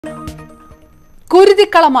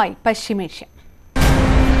കുരുതിക്കളമായി പശ്ചിമേഷ്യ.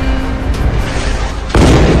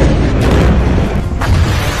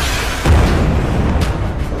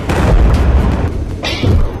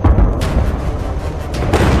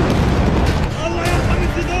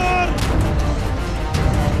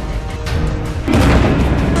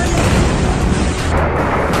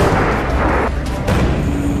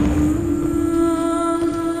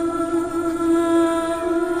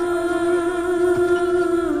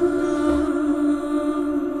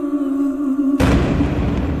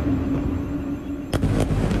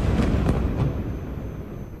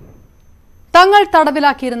 തങ്ങൾ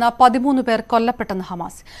തടവിലാക്കിയിരുന്ന 13 പേർ കൊല്ലപ്പെട്ടെന്ന്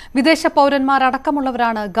ഹമാസ്. വിദേശ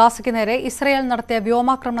പൗരന്മാരടക്കമുള്ളവരാണ് ഗാസയ്ക്ക് നേരെ ഇസ്രയേൽ നടത്തിയ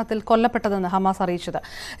വ്യോമാക്രമണത്തിൽ കൊല്ലപ്പെട്ടതെന്ന് ഹമാസ് അറിയിച്ചത്.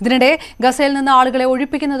 ഇതിനിടെ ഗസയിൽ നിന്ന് ആളുകളെ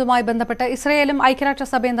ഒഴിപ്പിക്കുന്നതുമായി ബന്ധപ്പെട്ട് ഇസ്രയേലും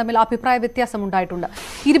ഐക്യരാഷ്ട്രസഭയും തമ്മിൽ അഭിപ്രായ വ്യത്യാസമുണ്ടായിട്ടുണ്ട്.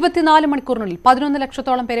 24 മണിക്കൂറിനുള്ളിൽ 11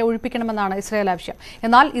 ലക്ഷത്തോളം പേരെ ഒഴിപ്പിക്കണമെന്നാണ് ഇസ്രയേൽ ആവശ്യം.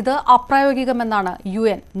 എന്നാൽ ഇത് അപ്രായോഗികമെന്നാണ്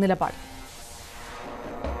UN നിലപാട്.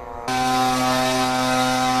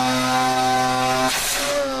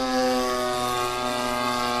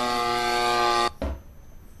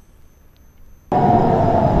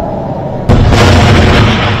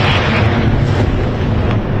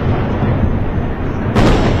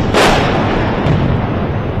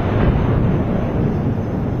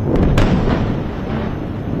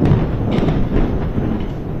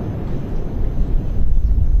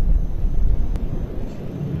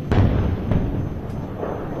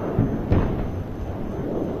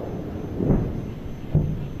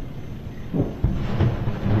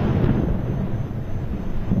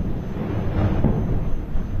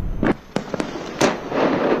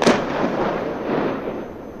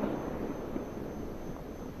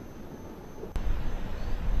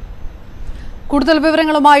 കൂടുതൽ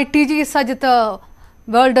വിവരങ്ങളുമായി TG സജിത്ത്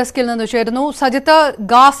വേൾഡ് ഡെസ്കിൽ നിന്ന് ചേരുന്നു. സജിത്ത്,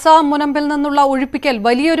 ഗാസ മുനമ്പിൽ നിന്നുള്ള ഒഴിപ്പിക്കൽ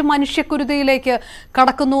വലിയൊരു മനുഷ്യക്കുരുതിയിലേക്ക്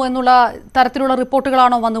കടക്കുന്നു എന്നുള്ള തരത്തിലുള്ള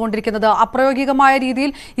റിപ്പോർട്ടുകളാണോ വന്നുകൊണ്ടിരിക്കുന്നത്? അപ്രായോഗികമായ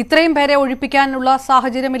രീതിയിൽ ഇത്രയും പേരെ ഒഴിപ്പിക്കാനുള്ള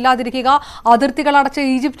സാഹചര്യം ഇല്ലാതിരിക്കുക, അതിർത്തികൾ അടച്ച്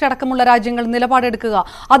ഈജിപ്റ്റ് അടക്കമുള്ള രാജ്യങ്ങൾ നിലപാടെടുക്കുക,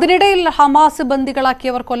 അതിനിടയിൽ ഹമാസ്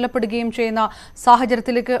ബന്ദികളാക്കിയവർ കൊല്ലപ്പെടുകയും ചെയ്യുന്ന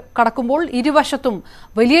സാഹചര്യത്തിലേക്ക് കടക്കുമ്പോൾ ഇരുവശത്തും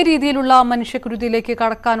വലിയ രീതിയിലുള്ള മനുഷ്യക്കുരുതിയിലേക്ക്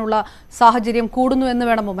കടക്കാനുള്ള സാഹചര്യം കൂടുന്നു എന്ന്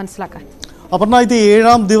വേണമോ മനസ്സിലാക്കാൻ? അപർണ, ഇത്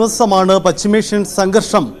 7ാം ദിവസമാണ് പശ്ചിമേഷ്യൻ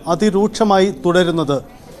സംഘർഷം അതിരൂക്ഷമായി തുടരുന്നത്.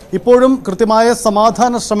 ഇപ്പോഴും കൃത്യമായ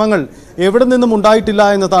സമാധാന ശ്രമങ്ങൾ എവിടെ നിന്നും ഉണ്ടായിട്ടില്ല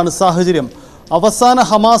എന്നതാണ് സാഹചര്യം. അവസാന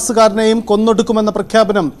ഹമാസുകാരനെയും കൊന്നൊടുക്കുമെന്ന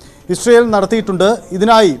പ്രഖ്യാപനം ഇസ്രയേൽ നടത്തിയിട്ടുണ്ട്.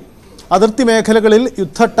 ഇതിനായി അതിർത്തി മേഖലകളിൽ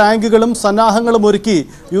യുദ്ധ ടാങ്കുകളും സന്നാഹങ്ങളും ഒരുക്കി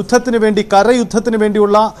യുദ്ധത്തിന് വേണ്ടി, കരയുദ്ധത്തിന്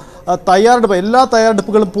വേണ്ടിയുള്ള എല്ലാ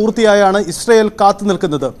തയ്യാറെടുപ്പുകളും പൂർത്തിയായാണ് ഇസ്രയേൽ കാത്തു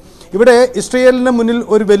നിൽക്കുന്നത്. ഇവിടെ ഇസ്രയേലിന് മുന്നിൽ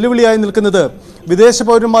ഒരു വെല്ലുവിളിയായി നിൽക്കുന്നത് വിദേശ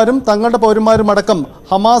പൗരന്മാരും തങ്ങളുടെ പൗരന്മാരും അടക്കം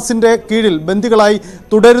ഹമാസിന്റെ കീഴിൽ ബന്ദികളായി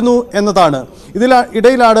തുടരുന്നു എന്നതാണ്.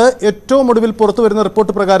 ഇടയിലാണ് ഏറ്റവും ഒടുവിൽ പുറത്തു വരുന്ന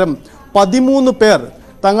റിപ്പോർട്ട് പ്രകാരം 13 പേർ,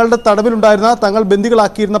 തങ്ങളുടെ തടവിലുണ്ടായിരുന്ന, തങ്ങൾ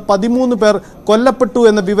ബന്ദികളാക്കിയിരുന്ന 13 പേർ കൊല്ലപ്പെട്ടു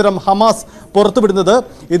എന്ന വിവരം ഹമാസ് പുറത്തുവിടുന്നത്.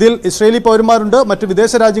 ഇതിൽ ഇസ്രയേലി പൗരന്മാരുണ്ട്, മറ്റ്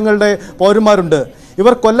വിദേശ രാജ്യങ്ങളുടെ പൗരന്മാരുണ്ട്.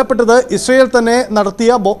 ഇവർ കൊല്ലപ്പെട്ടത് ഇസ്രയേൽ തന്നെ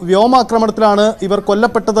നടത്തിയ വ്യോമാക്രമണത്തിലാണ് ഇവർ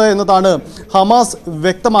കൊല്ലപ്പെട്ടത് എന്നതാണ് ഹമാസ്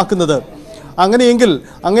വ്യക്തമാക്കുന്നത്. അങ്ങനെയെങ്കിൽ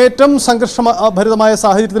അങ്ങേയറ്റം സംഘർഷഭരിതമായ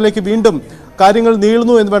സാഹചര്യത്തിലേക്ക് വീണ്ടും കാര്യങ്ങൾ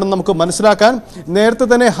നീളുന്നു എന്ന് വേണം നമുക്ക് മനസ്സിലാക്കാൻ. നേരത്തെ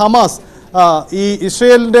തന്നെ ഹമാസ് ഈ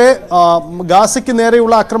ഇസ്രയേലിൻ്റെ ഗാസയ്ക്ക്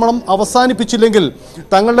നേരെയുള്ള ആക്രമണം അവസാനിപ്പിച്ചില്ലെങ്കിൽ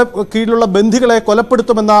തങ്ങളുടെ കീഴിലുള്ള ബന്ദികളെ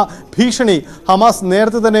കൊലപ്പെടുത്തുമെന്ന ഭീഷണി ഹമാസ്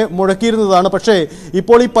നേരത്തെ തന്നെ മുഴക്കിയിരുന്നതാണ്. പക്ഷേ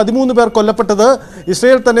ഇപ്പോൾ ഈ 13 പേർ കൊല്ലപ്പെട്ടത്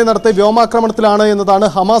ഇസ്രയേൽ തന്നെ നടത്തിയ വ്യോമാക്രമണത്തിലാണ് എന്നതാണ്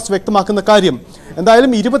ഹമാസ് വ്യക്തമാക്കുന്ന കാര്യം.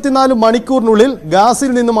 എന്തായാലും 24 മണിക്കൂറിനുള്ളിൽ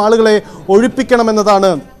ഗാസയിൽ നിന്നും ആളുകളെ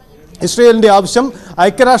ഒഴിപ്പിക്കണമെന്നതാണ് ഇസ്രയേലിൻ്റെ ആവശ്യം.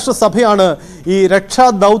 ഐക്യരാഷ്ട്രസഭയാണ് ഈ രക്ഷാ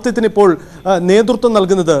ദൗത്യത്തിന് ഇപ്പോൾ നേതൃത്വം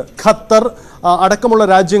നൽകുന്നത്. ഖത്തർ അടക്കമുള്ള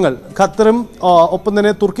രാജ്യങ്ങൾ, ഖത്തറും ഒപ്പം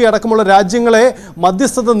തന്നെ തുർക്കി അടക്കമുള്ള രാജ്യങ്ങളെ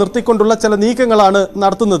മധ്യസ്ഥത നിർത്തിക്കൊണ്ടുള്ള ചില നീക്കങ്ങളാണ്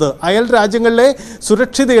നടത്തുന്നത്. അയൽ രാജ്യങ്ങളിലെ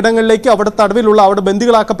സുരക്ഷിത ഇടങ്ങളിലേക്ക് അവിടെ തടവിലുള്ള, അവിടെ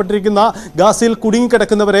ബന്ദികളാക്കപ്പെട്ടിരിക്കുന്ന ഗാസയിൽ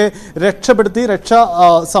കുടുങ്ങിക്കിടക്കുന്നവരെ രക്ഷപ്പെടുത്തി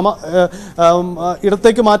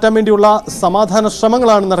ഇടത്തേക്ക് മാറ്റാൻ വേണ്ടിയുള്ള സമാധാന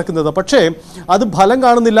ശ്രമങ്ങളാണ് നടക്കുന്നത്. പക്ഷേ അത് ഫലം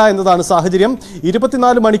കാണുന്നില്ല എന്നതാണ് സാഹചര്യം.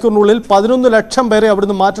 24 മണിക്കൂറിനുള്ളിൽ 11 ലക്ഷം പേരെ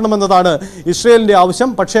അവിടുന്ന് മാറ്റണമെന്നതാണ് ഇസ്രയേലിൻ്റെ ആവശ്യം.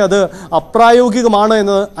 പക്ഷേ അത് അപ്രായോഗികമാണ്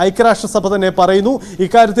എന്ന് ഐക്യരാഷ്ട്രസഭ തന്നെ പറയുന്നു.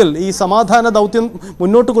 ഇക്കാര്യത്തിൽ ഈ സമാധാന ദൗത്യം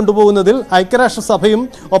മുന്നോട്ട് കൊണ്ടുപോകുന്നതിൽ ഐക്യരാഷ്ട്രസഭയും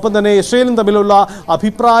ഒപ്പം തന്നെ ഇസ്രയേലും തമ്മിലുള്ള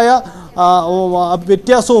അഭിപ്രായ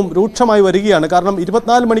വ്യത്യാസവും രൂക്ഷമായി വരികയാണ്. കാരണം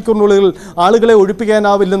 24 മണിക്കൂറിനുള്ളിൽ ആളുകളെ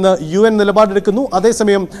ഒഴിപ്പിക്കാനാവില്ലെന്ന് UN നിലപാടെടുക്കുന്നു.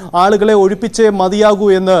 അതേസമയം ആളുകളെ ഒഴിപ്പിച്ചേ മതിയാകൂ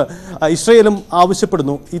എന്ന് ഇസ്രയേലും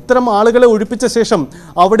ആവശ്യപ്പെടുന്നു. ഇത്തരം ആളുകളെ ഒഴിപ്പിച്ച ശേഷം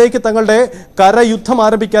അവിടേക്ക് തങ്ങളുടെ കരയുദ്ധം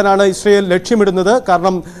ആരംഭിക്കാനാണ് ഇസ്രയേൽ ലക്ഷ്യമിടുന്നത്.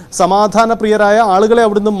 കാരണം സമാധാനപ്രിയരായ ആളുകളെ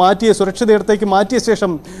അവിടുന്ന് മാറ്റിയ, സുരക്ഷിതയിടത്തേക്ക് മാറ്റിയ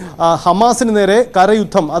ശേഷം ഹമാസിന് നേരെ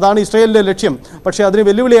കരയുദ്ധം, അതാണ് ഇസ്രയേലിൻ്റെ ലക്ഷ്യം. പക്ഷേ അതിന്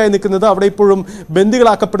വെല്ലുവിളിയായി നിൽക്കുന്നത് അവിടെ ഇപ്പോഴും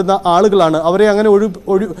ബന്ദികളാക്കപ്പെടുന്ന ആളുകളാണ്. അവരെ അങ്ങനെ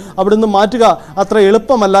അവിടുന്ന് നിന്നും മാറ്റുക അത്ര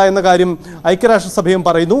എളുപ്പമല്ല എന്ന കാര്യം ഐക്യരാഷ്ട്രസഭയും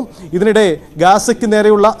പറയുന്നു. ഇതിനിടെ ഗാസയ്ക്ക്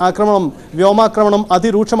നേരെയുള്ള ആക്രമണം, വ്യോമാക്രമണം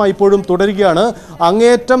അതിരൂക്ഷമായി ഇപ്പോഴും തുടരുകയാണ്.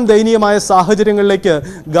 അങ്ങേയറ്റം ദയനീയമായ സാഹചര്യങ്ങളിലേക്ക്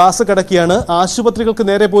ഗാസ കടക്കുകയാണ്. ആശുപത്രികൾക്ക്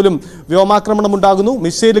നേരെ പോലും വ്യോമാക്രമണം ഉണ്ടാകുന്നു,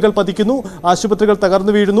 മിസൈലുകൾ പതിക്കുന്നു, ആശുപത്രികൾ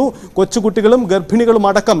തകർന്നു വീഴുന്നു, കൊച്ചുകുട്ടികളും ഗർഭിണികളും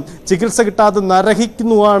അടക്കം ചികിത്സ കിട്ടാതെ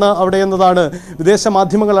നരകിക്കുന്നുവാണ് അവിടെ എന്നതാണ് വിദേശ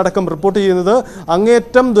മാധ്യമങ്ങളടക്കം റിപ്പോർട്ട് ചെയ്യുന്നത്.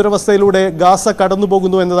 അങ്ങേയറ്റം ദുരവസ്ഥയിലൂടെ ഗാസ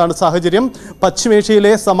കടന്നുപോകുന്നു എന്നതാണ് സാഹചര്യം.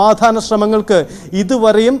 പശ്ചിമേഷ്യയിലെ സമാധാന ശ്രമങ്ങൾക്ക്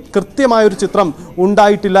ഇതുവരെയും കൃത്യമായൊരു ചിത്രം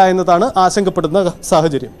ഉണ്ടായിട്ടില്ല എന്നതാണ് ആശങ്കപ്പെടുന്ന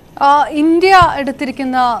സാഹചര്യം. ഇന്ത്യ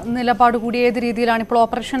എടുത്തിരിക്കുന്ന നിലപാട് കൂടി ഏത് രീതിയിലാണ്? ഇപ്പോൾ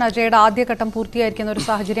ഓപ്പറേഷൻ അജയുടെ ആദ്യഘട്ടം പൂർത്തിയായിരിക്കുന്ന ഒരു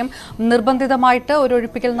സാഹചര്യം, നിർബന്ധിതമായിട്ട് ഒരു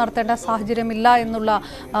ഒഴിപ്പിക്കൽ നടത്തേണ്ട സാഹചര്യമില്ല എന്നുള്ള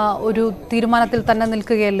ഒരു തീരുമാനത്തിൽ തന്നെ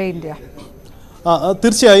നിൽക്കുകയല്ലേ ഇന്ത്യ?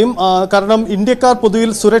 തീർച്ചയായും. കാരണം ഇന്ത്യക്കാർ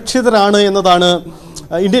പൊതുവിൽ സുരക്ഷിതരാണ് എന്നതാണ്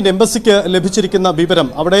ഇന്ത്യൻ എംബസിക്ക് ലഭിച്ചിരിക്കുന്ന വിവരം.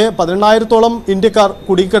 അവിടെ 18,000-ഓളം ഇന്ത്യക്കാർ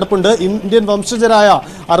കുടുങ്ങിക്കിടപ്പുണ്ട്. ഇന്ത്യൻ വംശജരായ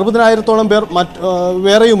 60,000-ഓളം പേർ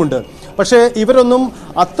വേറെയുമുണ്ട്. പക്ഷേ ഇവരൊന്നും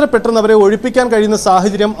അത്ര പെട്ടെന്ന് അവരെ ഒഴിപ്പിക്കാൻ കഴിയുന്ന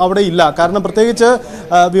സാഹചര്യം അവിടെ ഇല്ല. കാരണം പ്രത്യേകിച്ച്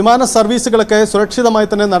വിമാന സർവീസുകളൊക്കെ സുരക്ഷിതമായി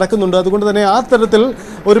തന്നെ നടക്കുന്നുണ്ട്. അതുകൊണ്ട് തന്നെ ആ തരത്തിൽ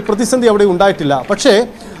ഒരു പ്രതിസന്ധി അവിടെ ഉണ്ടായിട്ടില്ല. പക്ഷേ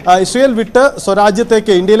ഇസ്രയേൽ വിട്ട്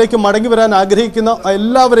സ്വരാജ്യത്തേക്ക്, ഇന്ത്യയിലേക്ക് മടങ്ങി വരാൻ ആഗ്രഹിക്കുന്ന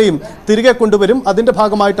എല്ലാവരെയും തിരികെ കൊണ്ടുവരും. അതിൻ്റെ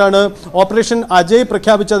ഭാഗമായിട്ടാണ് ഓപ്പറേഷൻ അജയ്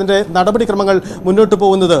പ്രഖ്യാപിച്ച അതിൻ്റെ നടപടിക്രമങ്ങൾ മുന്നോട്ട്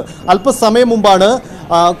പോകുന്നത്. അല്പസമയം മുമ്പാണ്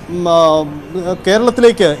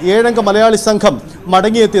കേരളത്തിലേക്ക് 7-അംഗ മലയാളി സംഘം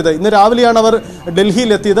മടങ്ങിയെത്തിയത്. ഇന്ന് രാവിലെയാണ് അവർ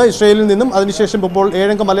ഡൽഹിയിലെത്തിയത് ഇസ്രയേലിൽ നിന്നും. അതിനുശേഷം ഇപ്പോൾ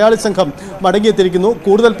 7-അംഗ മലയാളി സംഘം മടങ്ങിയെത്തിയിരിക്കുന്നു.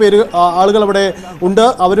 കൂടുതൽ ആളുകൾ അവിടെ ഉണ്ട്.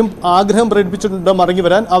 അവരും ആഗ്രഹം പ്രകടിപ്പിച്ചിട്ടുണ്ട് മടങ്ങി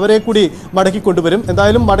വരാൻ. അവരെ കൂടി മടക്കിക്കൊണ്ടുവരും.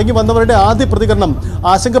 എന്തായാലും മടങ്ങി വന്നവരുടെ ആദ്യ പ്രതികരണം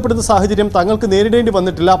ആശങ്കപ്പെടുന്ന സാഹചര്യം തങ്ങൾക്ക് നേരിടേണ്ടി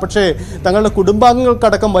വന്നിട്ടില്ല. പക്ഷേ തങ്ങളുടെ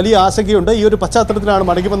കുടുംബാംഗങ്ങൾക്കടക്കം വലിയ ആശങ്കയുണ്ട്. ഈ ഒരു പശ്ചാത്തലത്തിലാണ്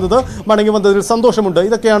മടങ്ങി വന്നതിൽ സന്തോഷമുണ്ട്.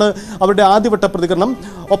 ഇതൊക്കെയാണ് അവരുടെ ആദ്യവട്ട പ്രതികരണം.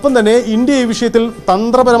 ഒപ്പം തന്നെ ഇന്ത്യ ഈ വിഷയത്തിൽ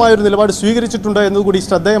തന്ത്രപരമായൊരു നിലപാട് സ്വീകരിച്ചിട്ടുണ്ട് എന്നതുകൂടി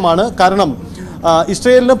ശ്രദ്ധേയമാണ്. കാരണം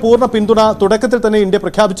ഇസ്രയേലിന് പൂർണ്ണ പിന്തുണ തുടക്കത്തിൽ തന്നെ ഇന്ത്യ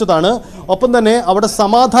പ്രഖ്യാപിച്ചതാണ്. ഒപ്പം തന്നെ അവിടെ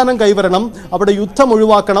സമാധാനം കൈവരണം, അവിടെ യുദ്ധം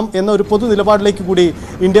ഒഴിവാക്കണം എന്ന ഒരു പൊതു നിലപാടിലേക്ക് കൂടി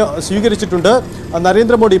ഇന്ത്യ സ്വീകരിച്ചിട്ടുണ്ട്.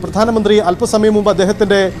 നരേന്ദ്രമോദി പ്രധാനമന്ത്രി അല്പസമയം മുമ്പ്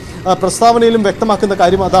അദ്ദേഹത്തിൻ്റെ പ്രസ്താവനയിലും വ്യക്തമാക്കുന്ന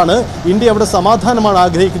കാര്യം അതാണ്. ഇന്ത്യ അവിടെ സമാധാനമാണ്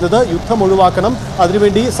ആഗ്രഹിക്കുന്നത്, യുദ്ധം ഒഴിവാക്കണം,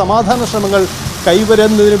 അതിനുവേണ്ടി സമാധാന ശ്രമങ്ങൾ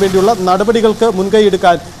കൈവരുന്നതിന് വേണ്ടിയുള്ള നടപടികൾക്ക്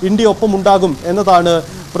മുൻകൈയെടുക്കാൻ ഇന്ത്യ ഒപ്പമുണ്ടാകും എന്നതാണ്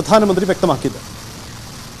പ്രധാനമന്ത്രി വ്യക്തമാക്കിയത്.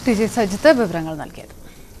 ടി.ജെ. സജിത്ത് വിവരങ്ങൾ നൽകിയത്.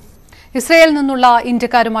 ഇസ്രയേലിൽ നിന്നുള്ള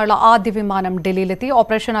ഇന്ത്യക്കാരുമായുള്ള ആദ്യ വിമാനം ഡൽഹിയിലെത്തി.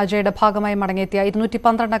 ഓപ്പറേഷൻ അജയുടെ ഭാഗമായി മടങ്ങിയെത്തിയ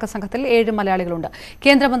 212-അംഗ സംഘത്തിൽ 7 മലയാളികളുണ്ട്.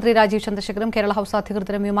 കേന്ദ്രമന്ത്രി രാജീവ് ചന്ദ്രശേഖറും കേരള ഹൌസ്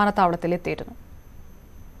അധികൃതരും വിമാനത്താവളത്തിൽ എത്തിയിരുന്നു.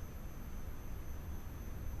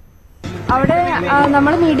 അവിടെ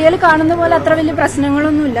നമ്മൾ മീഡിയയിൽ കാണുന്ന പോലെ അത്ര വലിയ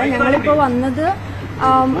പ്രശ്നങ്ങളൊന്നുമില്ല. ഞങ്ങളിപ്പോൾ വന്നത്,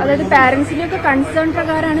 അതായത് പാരൻസിൻ്റെയൊക്കെ കൺസേൺ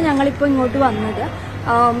പ്രകാരമാണ് ഞങ്ങളിപ്പോൾ ഇങ്ങോട്ട് വന്നത്.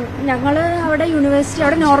 ഞങ്ങൾ അവിടെ യൂണിവേഴ്സിറ്റി,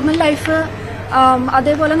 അവിടെ നോർമൽ ലൈഫ്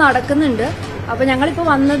അതേപോലെ നടക്കുന്നുണ്ട്. അപ്പോൾ ഞങ്ങളിപ്പോൾ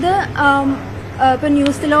വന്നത് ഇപ്പോൾ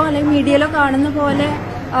ന്യൂസിലോ അല്ലെങ്കിൽ മീഡിയയിലോ കാണുന്ന പോലെ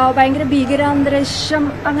ഭയങ്കര ഭീകരാന്തരീക്ഷം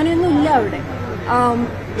അങ്ങനെയൊന്നും ഇല്ല അവിടെ.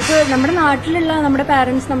 ഇപ്പോൾ നമ്മുടെ നാട്ടിലുള്ള നമ്മുടെ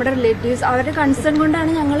പാരൻസ്, നമ്മുടെ റിലേറ്റീവ്സ്, അവരുടെ കൺസേൺ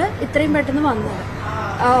കൊണ്ടാണ് ഞങ്ങൾ ഇത്രയും പെട്ടെന്ന് വന്നത്.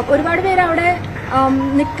 ഒരുപാട് പേര് അവിടെ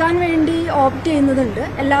നിൽക്കാൻ വേണ്ടി ഓപ്റ്റ് ചെയ്യുന്നതുണ്ട്.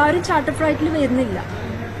 എല്ലാവരും ചാർട്ടർ ഫ്ലൈറ്റിൽ വരുന്നില്ല.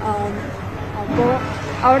 അപ്പോൾ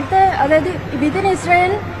അവിടുത്തെ, അതായത് വിതിൻ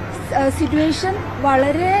ഇസ്രായേൽ സിറ്റുവേഷൻ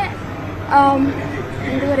വളരെ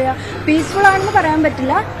എന്താ പറയുക, പീസ്ഫുൾ ആണെന്ന് പറയാൻ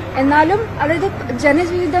പറ്റില്ല. എന്നാലും അതായത്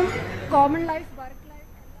ജനജീവിതം, കോമൺ ലൈഫ്, വർക്ക് ലൈഫ്.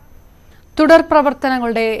 തുടർ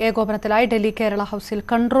പ്രവർത്തനങ്ങളുടെ ഏകോപനത്തിലായി ഡൽഹി കേരള ഹൌസിൽ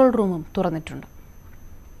കൺട്രോൾ റൂമും തുറന്നിട്ടുണ്ട്.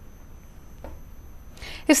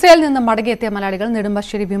 ഇസ്രയേലിൽ നിന്ന് മടങ്ങിയെത്തിയ മലയാളികൾ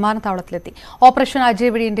നെടുമ്പാശ്ശേരി വിമാനത്താവളത്തിലെത്തി. ഓപ്പറേഷൻ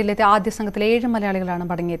അജയ് വഴി ഇന്ത്യയിലെത്തിയ ആദ്യ സംഘത്തിലെ 7 മലയാളികളാണ്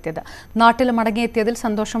മടങ്ങിയെത്തിയത്. നാട്ടിൽ മടങ്ങിയെത്തിയതിൽ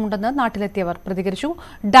സന്തോഷമുണ്ടെന്ന് നാട്ടിലെത്തിയവർ പ്രതികരിച്ചു.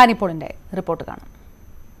 ഡാനി പോളിന്റെ റിപ്പോർട്ട് കാണാം.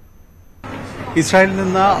 ഇസ്രായേലിൽ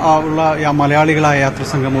നിന്ന് ഉള്ള മലയാളികളായ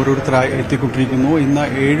യാത്രാസംഘം ഓരോരുത്തരായി എത്തിക്കൊണ്ടിരിക്കുന്നു. ഇന്ന്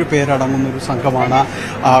 7 പേരടങ്ങുന്ന ഒരു സംഘമാണ്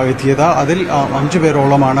എത്തിയത്. അതിൽ 5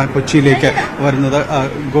 പേരോളമാണ് കൊച്ചിയിലേക്ക് വരുന്നത്.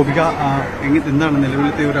 ഗോപിക, എന്താണ്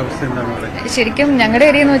നിലവിലത്തെ ഒരു അവസ്ഥ? എന്താണ് പറയുന്നത്? ശരിക്കും ഞങ്ങളുടെ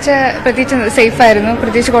ഏരിയ എന്ന് വെച്ചാൽ പ്രത്യേകിച്ച് സേഫ് ആയിരുന്നു,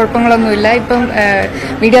 പ്രത്യേകിച്ച് കുഴപ്പങ്ങളൊന്നുമില്ല. ഇപ്പം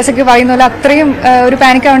മീഡിയാസൊക്കെ പറയുന്ന പോലെ അത്രയും ഒരു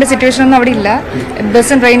പാനിക് ആവേണ്ട സിറ്റുവേഷൻ ഒന്നും അവിടെ ഇല്ല.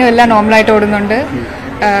 ബസ്സും ട്രെയിനും എല്ലാം നോർമലായിട്ട് ഓടുന്നുണ്ട്.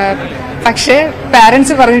 പക്ഷേ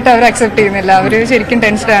പാരന്റ്സ് പറഞ്ഞിട്ട് അവർ അക്സെപ്റ്റ് ചെയ്യുന്നില്ല. അവർ ശരിക്കും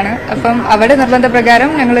ടെൻസ്ഡ് ആണ്. അപ്പം അവരുടെ നിർബന്ധപ്രകാരം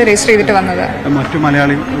ഞങ്ങൾ രജിസ്റ്റർ ചെയ്തിട്ട് വന്നത്. മറ്റു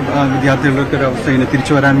മലയാളി വിദ്യാർത്ഥികൾക്ക് ഒരു അവസ്ഥ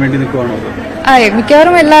തിരിച്ചു വരാൻ വേണ്ടി നിൽക്കുവാണോ?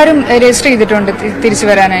 മിക്കവാറും എല്ലാവരും രജിസ്റ്റർ ചെയ്തിട്ടുണ്ട് തിരിച്ചു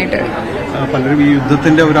വരാനായിട്ട്. പലരും ഈ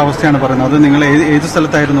യുദ്ധത്തിന്റെ ഒരു അവസ്ഥയാണ് പറയുന്നത്. അത് നിങ്ങൾ ഏത്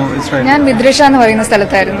സ്ഥലത്തായിരുന്നു? ഇസ്രായേൽ? ഞാൻ മിദ്രഷ എന്ന് പറയുന്ന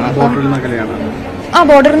സ്ഥലത്തായിരുന്നു. ബോർഡറിൽ നിന്നകലെയാണ്?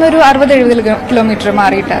 ബോർഡറിൽ നിന്ന് ഒരു 60-70 കിലോമീറ്റർ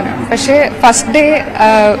മാറിയിട്ടാണ്. പക്ഷേ ഫസ്റ്റ് ഡേ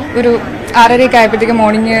ഒരു 6:30 ആയപ്പോഴത്തേക്ക്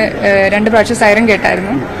മോർണിംഗ് 2 പ്രാവശ്യം സൈറൻ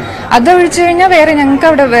കേട്ടായിരുന്നു. അത് ഒഴിച്ചു കഴിഞ്ഞാൽ വേറെ ഞങ്ങൾക്ക്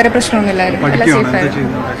അവിടെ വേറെ പ്രശ്നമൊന്നുമില്ലായിരുന്നു. എല്ലാം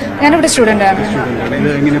സേഫായിരുന്നു. ഞാനിവിടെ സ്റ്റുഡൻ്റ് ആണ്.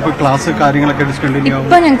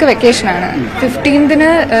 ഇപ്പൊ ഞങ്ങൾക്ക് വെക്കേഷനാണ്. 15th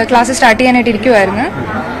ക്ലാസ് സ്റ്റാർട്ട് ചെയ്യാനായിട്ട് ഇരിക്കുമായിരുന്നു.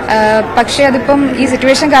 പക്ഷേ അതിപ്പം ഈ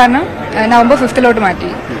സിറ്റുവേഷൻ കാരണം November 5th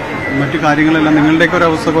മാറ്റി. മറ്റു കാര്യങ്ങളെല്ലാം നിങ്ങളുടെയൊക്കെ ഒരു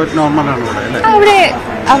അവസ്ഥ നോർമലാണ്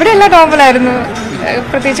അവിടെ എല്ലാം നോർമലായിരുന്നു.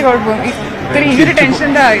 പ്രത്യേകിച്ച് കുഴപ്പമൊന്നും ഈ ഒരു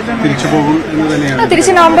ടെൻഷൻ്റെ തിരിച്ചു പോകും എന്ന് തന്നെയാണ്.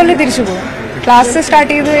 തിരിച്ച് നവംബറിൽ തിരിച്ചു പോകും. ക്ലാസ്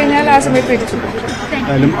സ്റ്റാർട്ട് ചെയ്ത് കഴിഞ്ഞാൽ ആ സമയത്ത് തിരിച്ചു പോകും.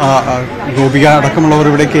 എന്തായാലും ഗോപിക അടക്കമുള്ളവർ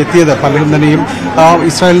ഇവിടേക്ക് എത്തിയത് പലരും തന്നെയും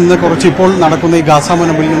ഇസ്രായേലിൽ നിന്ന് കുറച്ച് ഇപ്പോൾ നടക്കുന്ന ഈ ഗാസ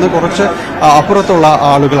മുനമ്പിൽ നിന്ന് കുറച്ച് അപ്പുറത്തുള്ള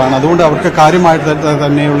ആളുകളാണ്. അതുകൊണ്ട് അവർക്ക് കാര്യമായിട്ട്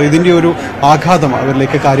തന്നെയുള്ള ഇതിൻ്റെ ഒരു ആഘാതം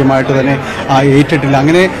അവരിലേക്ക് കാര്യമായിട്ട് തന്നെ ഏറ്റിട്ടില്ല.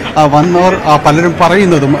 അങ്ങനെ വന്നവർ പലരും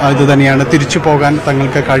പറയുന്നതും ഇത് തന്നെയാണ്, തിരിച്ചു പോകാൻ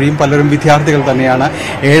തങ്ങൾക്ക് കഴിയും. പലരും വിദ്യാർത്ഥികൾ തന്നെയാണ്.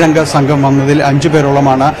 7 അംഗ സംഘം വന്നതിൽ 5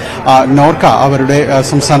 പേരോളമാണ് നോർക്ക അവരുടെ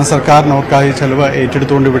സംസ്ഥാന സർക്കാർ നോർക്കായി ചെലവ്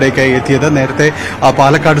ഏറ്റെടുത്തുകൊണ്ട് ഇവിടേക്ക് എത്തിയത്. നേരത്തെ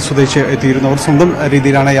പാലക്കാട് സ്വദേശി എത്തിയിരുന്നവർ സ്വന്തം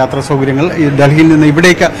രീതിയിലാണ് യാത്രാ സൗകര്യങ്ങൾ ഡൽഹിയിൽ നിന്ന്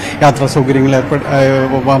ഇവിടേക്ക് യാത്രാ സൗകര്യങ്ങൾ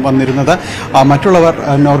വന്നിരുന്നത്. മറ്റുള്ളവർ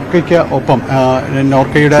നോർക്കയ്ക്ക് ഒപ്പം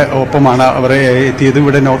നോർക്കയുടെ ഒപ്പമാണ് അവരെ എത്തിയത്.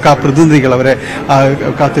 ഇവിടെ നോർക്ക പ്രതിനിധികൾ അവരെ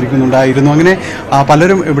കാത്തിരിക്കുന്നുണ്ടായിരുന്നു. അങ്ങനെ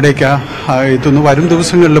പലരും ഇവിടേക്ക് എത്തുന്നു. വരും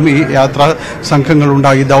ദിവസങ്ങളിലും ഈ യാത്രാ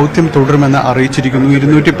സംഘങ്ങളുണ്ടായി ദൗത്യം തുടരുമെന്ന് അറിയിച്ചിരിക്കുന്നു.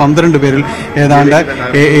 212 പേരിൽ ഏതാണ്ട്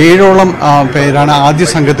 7ഓളം പേരാണ് ആദ്യ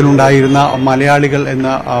സംഘത്തിലുണ്ടായിരുന്ന മലയാളികൾ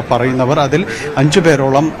എന്ന് പറയുന്നവർ. അതിൽ 5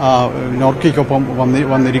 പേരോളം നോർക്കയ്ക്കൊപ്പം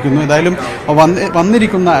വന്നിരിക്കുന്നു. ഏതായാലും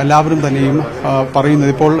വന്നിരിക്കുന്ന എല്ലാവരും തന്നെയും പറയുന്നത്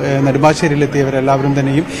ഇപ്പോൾ നെടുമ്പാശ്ശേരിയിലെത്തിയവരെല്ലാവരും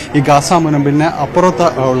തന്നെയും ഈ ഗാസ മുനമ്പിന് അപ്പുറത്ത്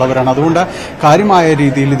ഉള്ളവരാണ്. അതുകൊണ്ട് കാര്യമായ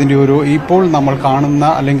രീതിയിൽ ഇതിൻ്റെ ഒരു ഇപ്പോൾ നമ്മൾ കാണുന്ന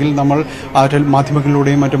അല്ലെങ്കിൽ നമ്മൾ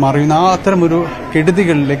മാധ്യമങ്ങളിലൂടെയും മറ്റും അറിയുന്ന അത്തരമൊരു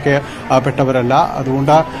കെടുതികളിലേക്ക് പെട്ടവരല്ല.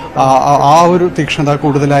 അതുകൊണ്ട് ആ ഒരു തീക്ഷ്ണത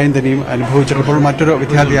കൂടുതലായും തന്നെയും അനുഭവിച്ചിട്ടുമ്പോൾ മറ്റൊരു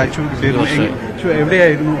വിദ്യാർത്ഥി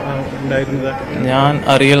എവിടെയായിരുന്നു ഉണ്ടായിരുന്നത്? ഞാൻ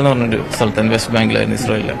അറിയൽ എന്ന് പറഞ്ഞൊരു സ്ഥലത്ത് വെസ്റ്റ് ബാങ്കിലായിരുന്നു,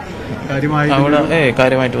 ഇസ്രായേലിൽ. അവിടെ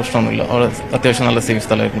കാര്യമായിട്ട് പ്രശ്നമൊന്നുമില്ല. അവിടെ അത്യാവശ്യം നല്ല സേഫ്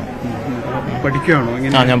സ്ഥലമായിരുന്നു. പഠിക്കുകയാണോ?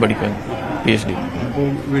 ഞാൻ പഠിക്കുവായിരുന്നു, PhD. അപ്പോൾ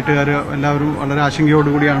വീട്ടുകാർ എല്ലാവരും വളരെ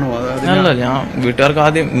ആശങ്കയോടുകൂടിയാണോ? അല്ല, ഞാൻ വീട്ടുകാർക്ക്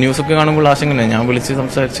ആദ്യം ന്യൂസൊക്കെ കാണുമ്പോൾ ആശങ്കയാണ്. ഞാൻ വിളിച്ച്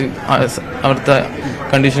സംസാരിച്ച് അവിടുത്തെ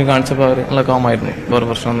കണ്ടീഷൻ കാണിച്ചപ്പോൾ അവർ നല്ല കാമായിരുന്നു, വേറെ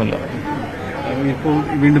പ്രശ്നമൊന്നുമില്ല. ഇപ്പോൾ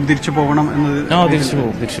വീണ്ടും തിരിച്ചു പോകണം എന്നത്? തിരിച്ചു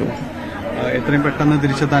പോകും. എത്രയും പെട്ടെന്ന്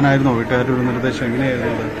തിരിച്ചെത്താനായിരുന്നോ വീട്ടുകാരുടെ ഒരു നിർദ്ദേശം?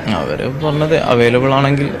 എങ്ങനെയായിരുന്നു അവര് പറഞ്ഞത്? അവൈലബിൾ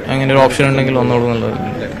ആണെങ്കിൽ അങ്ങനെ ഒരു ഓപ്ഷൻ ഉണ്ടെങ്കിൽ വന്നോളൂ എന്നുള്ളത്.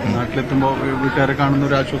 നാട്ടിലെത്തുമ്പോൾ വീട്ടുകാരെ കാണുന്ന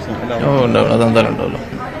ഒരു ആശ്വാസം ഉണ്ടാവും, അതെന്തായാലും ഉണ്ടാവല്ലോ.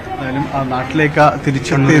 എന്തായാലും ആ നാട്ടിലേക്ക്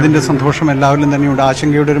തിരിച്ചെത്തിയതിന്റെ സന്തോഷം എല്ലാവരിലും തന്നെയുണ്ട്.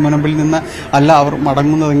 ആശങ്കയുടെ ഒരു മുനമ്പിൽ നിന്ന് അല്ല അവർ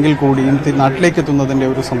മടങ്ങുന്നതെങ്കിൽ കൂടിയും നാട്ടിലേക്ക് എത്തുന്നതിന്റെ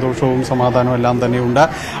ഒരു സന്തോഷവും സമാധാനവും എല്ലാം തന്നെയുണ്ട്.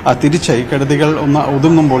 തിരിച്ച് ഈ കെടുതികൾ ഒന്ന്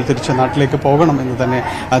ഒതുങ്ങുമ്പോൾ തിരിച്ച് നാട്ടിലേക്ക് പോകണം എന്ന് തന്നെ,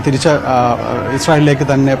 തിരിച്ച് ഇസ്രായേലിലേക്ക്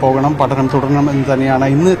തന്നെ പോകണം, പഠനം തുടരണം എന്ന്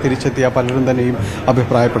തന്നെയാണ് ഇന്ന് തിരിച്ചെത്തിയ പലരും തന്നെയും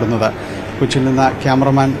അഭിപ്രായപ്പെടുന്നത്. കൊച്ചിയിൽ നിന്ന്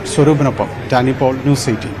cameraman സ്വരൂപിനൊപ്പം Tani Paul, news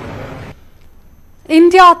 18.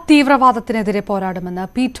 India തീവ്രവാദത്തിനെതിരെ പോരാടുമെന്ന്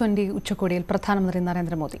P20 ഉച്ചകോടിയിൽ പ്രധാനമന്ത്രി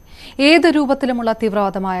നരേന്ദ്രമോദി. ഏത് രൂപത്തിലുമുള്ള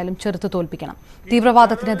തീവ്രവാദമായാലും ചെറുത്തു തോൽപ്പിക്കണം.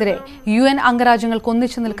 തീവ്രവാദത്തിനെതിരെ UN അംഗരാജ്യങ്ങൾക്ക്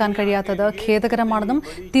ഒന്നിച്ചു നിൽക്കാൻ കഴിയാത്തത് ഖേദകരമാണെന്നും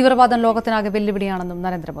തീവ്രവാദം ലോകത്തിനാകെ വെല്ലുവിളിയാണെന്നും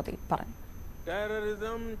നരേന്ദ്രമോദി പറഞ്ഞു.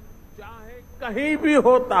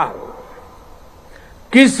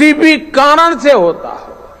 किसी भी कारण से होता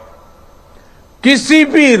है, किसी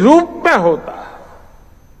भी रूप में होता है.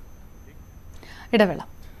 ഇടവേള.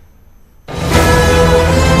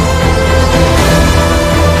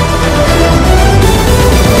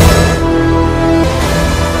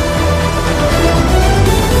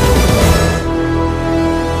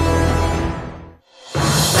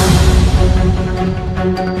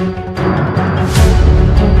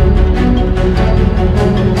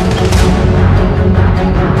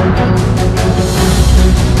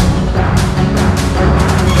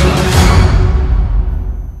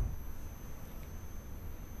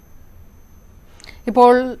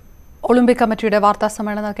 ഇപ്പോൾ ഒളിമ്പിക് കമ്മിറ്റിയുടെ വാർത്താ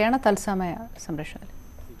സമ്മേളനമൊക്കെയാണ് തത്സമയ സംപ്രേഷണത്തിൽ.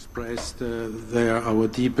 Expressed our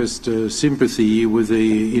deepest sympathy with the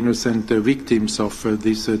innocent victims of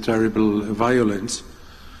this terrible violence,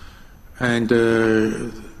 and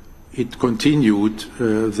it continued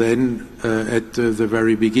then at the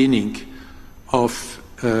very beginning of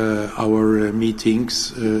our meetings,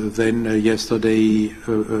 then yesterday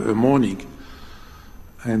morning.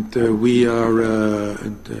 And we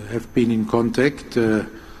have been in contact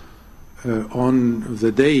on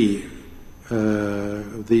the day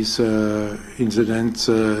these incidents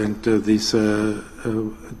and this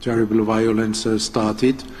terrible violence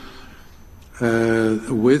started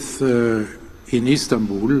with in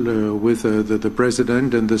Istanbul with the President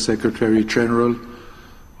and the Secretary General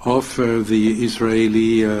of the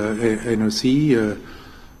Israeli NOC.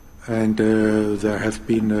 And there have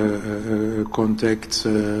been contacts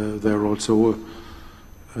there also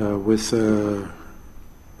with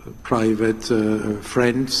private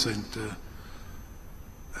friends and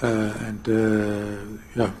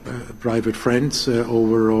private friends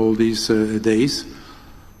over all these days.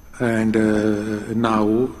 And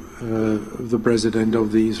now the president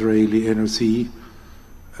of the Israeli NOC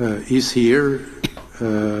is here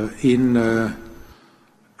in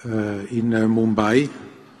Mumbai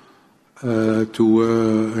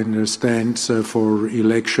to stand for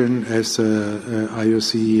election as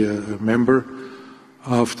IOC member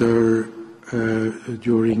after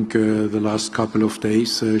during the last couple of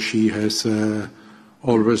days she has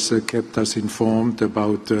always kept us informed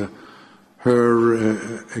about her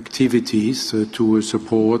activities to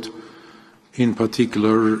support in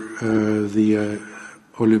particular the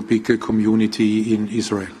Olympic community in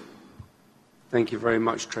Israel. Thank you very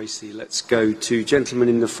much, Tracy. Let's go to gentleman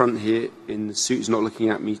in the front here in the suit who's not looking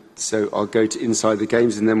at me, so I'll go to Inside the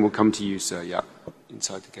Games and then we'll come to you, sir. Yeah,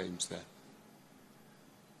 Inside the Games there.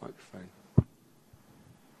 Microphone.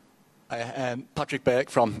 Patrick Burke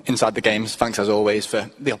from Inside the Games. Thanks as always for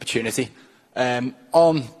the opportunity.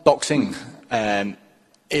 On boxing,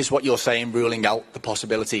 is what you're saying ruling out the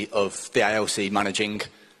possibility of the IOC managing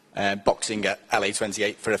boxing at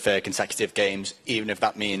LA28 for a third consecutive games, even if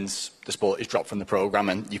that means the sport is dropped from the programme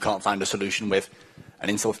and you can't find a solution with an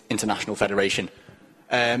international federation?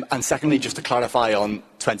 And secondly, just to clarify on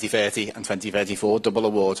 2030 and 2034 double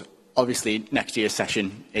award, obviously next year's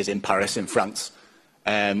session is in Paris in France.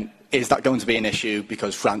 Is that going to be an issue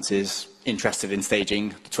because France is interested in staging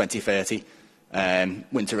the 2030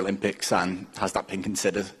 Winter Olympics, and has that been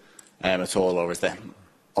considered at all, or is there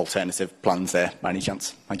alternative plans there by any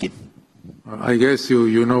chance? Thank you. I guess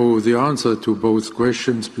you know the answer to both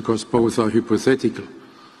questions because both are hypothetical.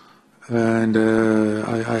 And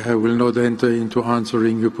I will not enter into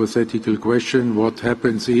answering hypothetical question. What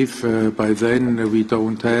happens if by then we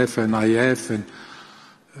don't have an IF, and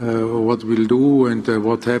what we'll do, and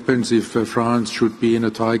what happens if France should be in a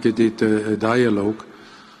targeted dialogue.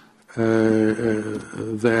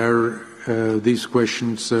 These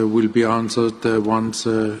questions will be answered once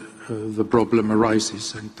the problem arises,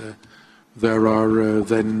 and there are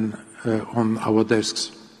then on our desks.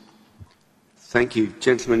 Thank you.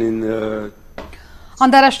 Gentleman in the...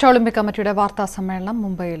 അന്താരാഷ്ട്ര Olympic കമ്മിറ്റിയുടെ വാർത്താ സമ്മേളനം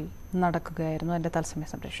മുംബൈയിൽ നടക്കുകയായിരുന്നു. എന്റെ തത്സമയ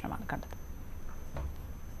സംപ്രേഷണമാണ് കണ്ടത്.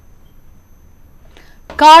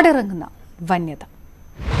 കാടിറങ്ങുന്ന വന്യത.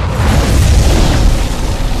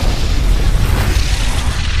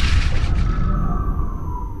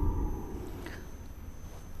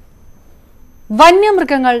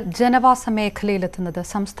 വന്യമൃഗങ്ങൾ ജനവാസ മേഖലയിലെത്തുന്നത്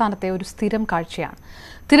സംസ്ഥാനത്തെ ഒരു സ്ഥിരം കാഴ്ചയാണ്.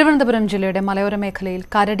 തിരുവനന്തപുരം ജില്ലയുടെ മലയോര മേഖലയിൽ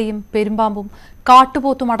കരടിയും പെരുമ്പാമ്പും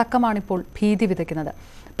കാട്ടുപോത്തും അടക്കമാണിപ്പോൾ ഭീതി വിതയ്ക്കുന്നത്.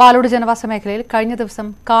 പാലോട് ജനവാസ മേഖലയിൽ കഴിഞ്ഞ ദിവസം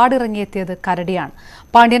കാടിറങ്ങിയെത്തിയത് കരടിയാണ്.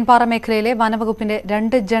 പാണ്ഡ്യൻപാറ മേഖലയിലെ വനവകുപ്പിന്റെ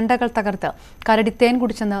 2 ജണ്ടകൾ തകർത്ത് കരടി തേൻ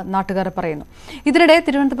കുടിച്ചെന്ന് നാട്ടുകാർ പറയുന്നു. ഇതിനിടെ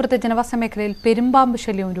തിരുവനന്തപുരത്തെ ജനവാസ മേഖലയിൽ പെരുമ്പാമ്പ്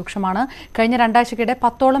ശല്യവും രൂക്ഷമാണ്. കഴിഞ്ഞ 2 ആഴ്ചക്കിടെ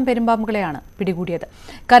 10ഓളം പെരുമ്പാമ്പുകളെയാണ് പിടികൂടിയത്.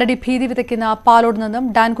 കരടി ഭീതി വിതയ്ക്കുന്ന പാലോട് നിന്നും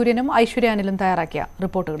ഡാൻ കുര്യനും ഐശ്വര്യാനിലും തയ്യാറാക്കിയ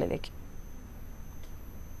റിപ്പോർട്ടുകളിലേക്ക്.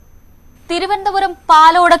 തിരുവനന്തപുരം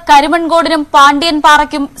പാലോട് കരിമൺകോടിനും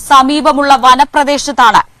പാണ്ഡ്യൻപാറയ്ക്കും സമീപമുള്ള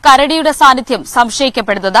വനപ്രദേശത്താണ് കരടിയുടെ സാന്നിധ്യം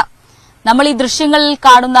സംശയിക്കപ്പെടുന്നത്. നമ്മൾ ഈ ദൃശ്യങ്ങളിൽ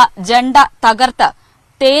കാണുന്ന ജണ്ട തകർത്ത്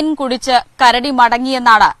തേൻ കുടിച്ച് കരടി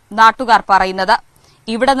മടങ്ങിയെന്നാണ് നാട്ടുകാർ പറയുന്നത്.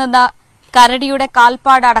 ഇവിടെ നിന്ന് കരടിയുടെ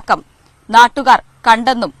കാൽപ്പാടടക്കം നാട്ടുകാർ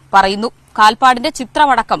കണ്ടെന്നും പറയുന്നു. കാൽപ്പാടിന്റെ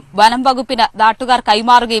ചിത്രമടക്കം വനം വകുപ്പിന് നാട്ടുകാർ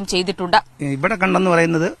കൈമാറുകയും ചെയ്തിട്ടുണ്ട്. ഇവിടെ കണ്ടെന്ന്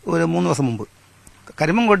പറയുന്നത് ഒരു 3 ദിവസം മുമ്പ്,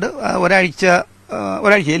 കരിമൺകോട് ഒരാഴ്ച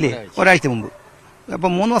മുമ്പ്.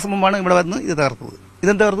 അപ്പം 3 ദിവസം മുമ്പാണ് ഇവിടെ വന്ന് ഇത് തകർത്തത്.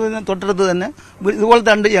 ഇതും തകർത്തു. തൊട്ടടുത്ത് തന്നെ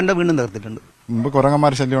ഇതുപോലത്തെ 2 ജണ്ട വീണ്ടും തകർത്തിട്ടുണ്ട്. മുമ്പ്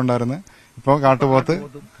കുരങ്ങന്മാർ ശല്യം ഉണ്ടായിരുന്നു. ഇപ്പോൾ കാട്ടുപോത്ത്,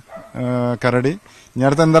 കരടി, ഇനി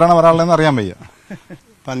അടുത്ത് എന്താണ് പറയാനുള്ളതെന്ന് അറിയാൻ വയ്യ.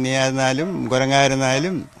 പന്നിയായിരുന്നാലും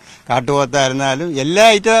കുരങ്ങായിരുന്നാലും കാട്ടുപോത്തായിരുന്നാലും എല്ലാ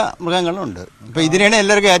ഐറ്റ മൃഗങ്ങളും ഉണ്ട്. ഇപ്പൊ ഇതിനാണ്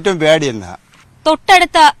എല്ലാവർക്കും ഏറ്റവും പേടിയെന്നാ.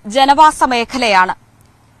 തൊട്ടടുത്ത ജനവാസ മേഖലയാണ്.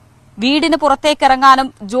 വീടിന് പുറത്തേക്കിറങ്ങാനും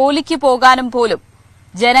ജോലിക്ക് പോകാനും പോലും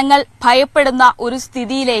ജനങ്ങൾ ഭയപ്പെടുന്ന ഒരു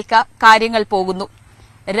സ്ഥിതിയിലേക്ക് കാര്യങ്ങൾ പോകുന്നു.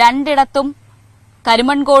 2ഇടത്തും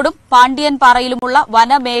കരിമൺകോടും പാണ്ഡ്യൻപാറയിലുമുള്ള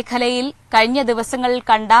വനമേഖലയിൽ കഴിഞ്ഞ ദിവസങ്ങളിൽ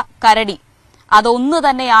കണ്ട കരടി അതൊന്നു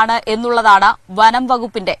തന്നെയാണ് എന്നുള്ളതാണ് വനം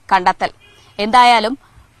വകുപ്പിന്റെ കണ്ടെത്തൽ. എന്തായാലും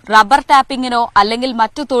റബ്ബർ ടാപ്പിങ്ങിനോ അല്ലെങ്കിൽ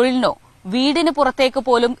മറ്റു തൊഴിലിനോ വീടിന് പുറത്തേക്ക്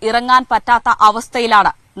പോലും ഇറങ്ങാൻ പറ്റാത്ത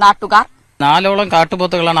അവസ്ഥയിലാണ് നാട്ടുകാർ. 4ഓളം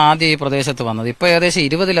കാട്ടുപോത്തുകളാണ് ആദ്യം ഈ പ്രദേശത്ത് വന്നത്. ഇപ്പോൾ ഏകദേശം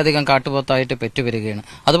 20ലധികം കാട്ടുപോത്തായിട്ട് പെറ്റുവരികയാണ്.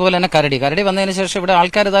 അതുപോലെ തന്നെ കരടി വന്നതിന് ശേഷം ഇവിടെ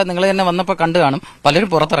ആൾക്കാർ നിങ്ങൾ തന്നെ വന്നപ്പോൾ കണ്ടു കാണും, പലരും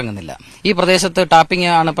പുറത്തിറങ്ങുന്നില്ല. ഈ പ്രദേശത്ത് ടാപ്പിംഗ്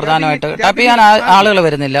ആണ് പ്രധാനമായിട്ട്. ടാപ്പ് ചെയ്യാൻ ആളുകൾ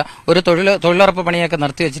വരുന്നില്ല. ഒരു തൊഴിലുറപ്പ് പണിയൊക്കെ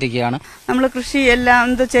നിർത്തിവെച്ചിരിക്കുകയാണ്. നമ്മൾ കൃഷി എല്ലാം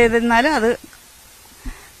എന്ത് ചെയ്തിരുന്നാലും അത്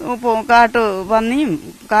കാട്ടുപന്നിയും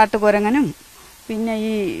കാട്ടുകുരങ്ങനും പിന്നെ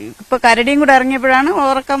ഈ ഇപ്പൊ കരടിയും കൂടെ ഇറങ്ങിയപ്പോഴാണ്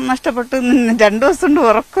ഉറക്കം നഷ്ടപ്പെട്ടു. 2 ദിവസം കൊണ്ട്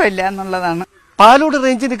ഉറക്കമില്ല എന്നുള്ളതാണ്. പാലോട്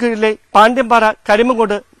റേഞ്ചിന് കീഴിലെ പാണ്ഡ്യംപാറ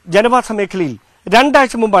കരിമങ്കോട് ജനവാസ മേഖലയിൽ 2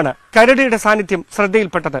 ആഴ്ച മുമ്പാണ് കരടിയുടെ സാന്നിധ്യം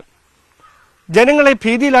ശ്രദ്ധയിൽപ്പെട്ടത്. ജനങ്ങളെ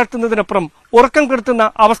ഭീതിയിലാഴ്ത്തുന്നതിനപ്പുറം ഉറക്കം കെടുത്തുന്ന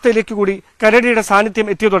അവസ്ഥയിലേക്ക് കൂടി കരടിയുടെ സാന്നിധ്യം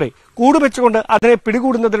എത്തിയതോടെ കൂടുവെച്ചുകൊണ്ട് അതിനെ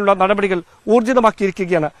പിടികൂടുന്നതിനുള്ള നടപടികൾ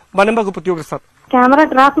ഊർജിതമാക്കിയിരിക്കുകയാണ് വനംവകുപ്പ് ഉദ്യോഗസ്ഥർ. ക്യാമറ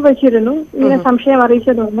ട്രാപ്പ് വെച്ചിരുന്നു. ഇങ്ങനെ സംശയം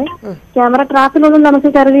അറിയിച്ചതുകൊണ്ട് ക്യാമറ ട്രാപ്പിലൊന്നും നമുക്ക്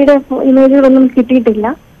കരടിയുടെ ഇമേജുകളൊന്നും കിട്ടിയിട്ടില്ല.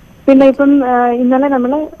 പിന്നെ ഇപ്പം ഇന്നലെ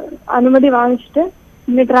നമ്മൾ അനുമതി വാങ്ങിച്ചിട്ട്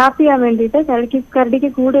ഇന്ന് ട്രാപ്പ് ചെയ്യാൻ വേണ്ടിയിട്ട് കരടിക്ക്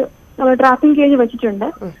കൂട് നമ്മൾ ട്രാപ്പിംഗ് കേജ് വെച്ചിട്ടുണ്ട്.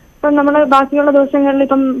 ഇപ്പം നമ്മൾ ബാക്കിയുള്ള ദിവസങ്ങളിൽ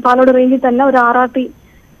ഇപ്പം പാലോട് റേഞ്ചിൽ തന്നെ ഒരു RRT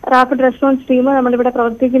റാപ്പിഡ് റെസ്പോൺസ് ടീം നമ്മളിവിടെ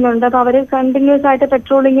പ്രവർത്തിക്കുന്നുണ്ട്. അപ്പൊ അവര് കണ്ടിന്യൂസ് ആയിട്ട്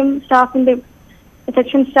പെട്രോളിങ്ങും സ്റ്റാഫിന്റെ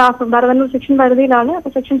സെക്ഷൻ സ്റ്റാഫും ബർവന്നൂർ സെക്ഷൻ പരിധിയിലാണ്. അപ്പൊ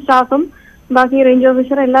സെക്ഷൻ സ്റ്റാഫും ബാക്കി റേഞ്ച്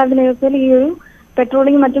ഓഫീസർ എല്ലാത്തിനും ഈ ഒരു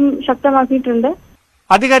പെട്രോളിംഗ് മറ്റും ശക്തമാക്കിയിട്ടുണ്ട്.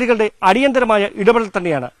 അധികാരികളുടെ അടിയന്തരമായ ഇടപെടൽ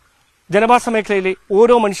തന്നെയാണ് ജനവാസ മേഖലയിലെ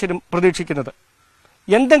ഓരോ മനുഷ്യരും പ്രതീക്ഷിക്കുന്നത്.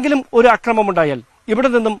 എന്തെങ്കിലും ഒരു അക്രമമുണ്ടായാൽ ഇവിടെ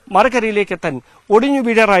നിന്നും മറുകരയിലേക്ക് എത്താൻ ഒടിഞ്ഞു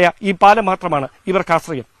വീഴാറായ ഈ പാലം മാത്രമാണ് ഇവർക്ക്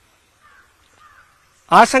ആശ്രയം.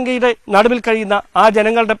 ആശങ്കയുടെ നടുവിൽ കഴിയുന്ന ആ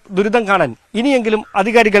ജനങ്ങളുടെ ദുരിതം കാണാൻ ഇനിയെങ്കിലും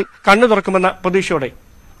അധികാരികൾ കണ്ണു തുറക്കുമെന്ന പ്രതീക്ഷയോടെ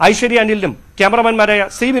Aishwarya അനിലിനും ക്യാമറമാൻമാരായ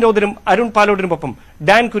C വിനോദിനും Arun പാലോടിനുമൊപ്പം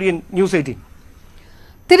Dan Kurian, news 18.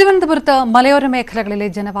 തിരുവനന്തപുരത്ത് മലയോര മേഖലകളിലെ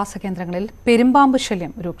ജനവാസ കേന്ദ്രങ്ങളിൽ പെരുമ്പാമ്പ്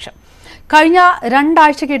ശല്യം രൂക്ഷം. കഴിഞ്ഞ 2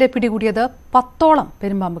 ആഴ്ചയ്ക്കിടെ പിടികൂടിയത് 10ഓളം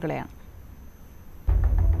പെരുമ്പാമ്പുകളെയാണ്.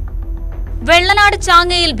 വെള്ളനാട്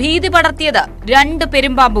ചാങ്ങയിൽ ഭീതി പടർത്തിയത് 2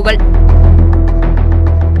 പെരുമ്പാമ്പുകൾ.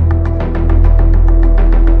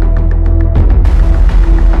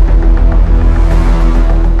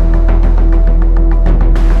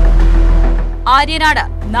 ആര്യനാട്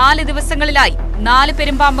 4 ദിവസങ്ങളിലായി 4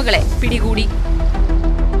 പെരുമ്പാമ്പുകളെ പിടികൂടി.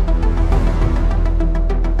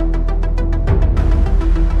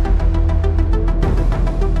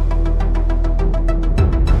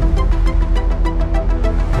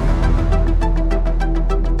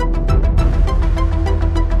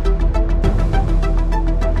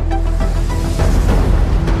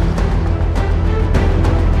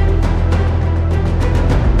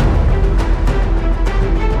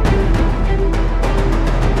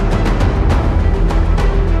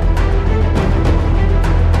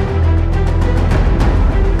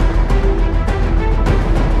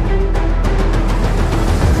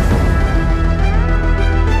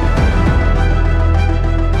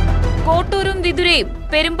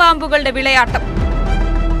 പെരുമ്പാമ്പുകളുടെ വിളയാട്ടം.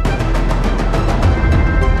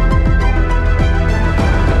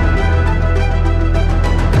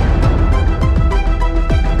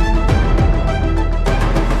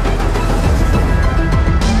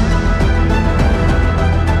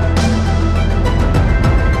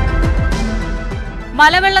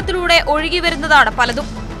 മലവെള്ളത്തിലൂടെ ഒഴുകി വരുന്നതാണ് പലതും.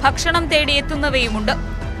 ഭക്ഷണം തേടിയെത്തുന്നവയുമുണ്ട്.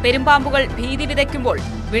 പെരുമ്പാമ്പുകൾ ഭീതി വിതയ്ക്കുമ്പോൾ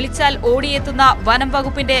വിളിച്ചാൽ ഓടിയെത്തുന്ന വനം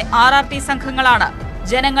വകുപ്പിന്റെ RRT സംഘങ്ങളാണ്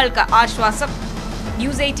ജനങ്ങൾക്ക് ആശ്വാസം.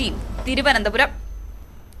 ന്യൂസ് 18 തിരുവനന്തപുരം.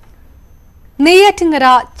 നെയ്യാറ്റിങ്ങര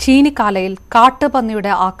ചീനിക്കാലയിൽ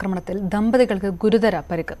കാട്ടുപന്നിയുടെ ആക്രമണത്തിൽ ദമ്പതികൾക്ക് ഗുരുതര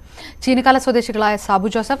പരിക്ക്. ചീനിക്കാല സ്വദേശികളായ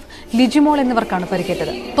സാബു ജോസഫ്, ലിജിമോൾ എന്നിവർക്കാണ്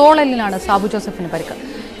പരിക്കേറ്റത്. തോളലിനാണ് സാബു ജോസഫിന് പരിക്ക്.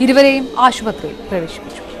 ഇരുവരെയും ആശുപത്രിയിൽ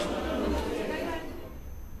പ്രവേശിപ്പിച്ചു.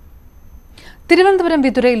 തിരുവനന്തപുരം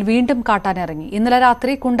വിതുരയിൽ വീണ്ടും കാട്ടാനിറങ്ങി. ഇന്നലെ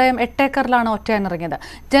രാത്രി കുണ്ടയം 8 ഏക്കറിലാണ് ഒറ്റയാനിറങ്ങിയത്.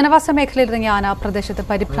 ജനവാസ മേഖലയിൽ ഇറങ്ങിയ ആന പ്രദേശത്ത്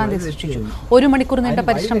പരിഭ്രാന്തി സൃഷ്ടിച്ചു. 1 മണിക്കൂർ നീണ്ട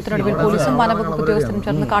പരിശ്രമത്തിനൊടുവിൽ പോലീസും വനവകുപ്പ് ഉദ്യോഗസ്ഥരും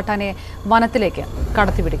ചേർന്ന് കാട്ടാനയെ വനത്തിലേക്ക്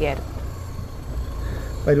കടത്തിവിടുകയായിരുന്നു.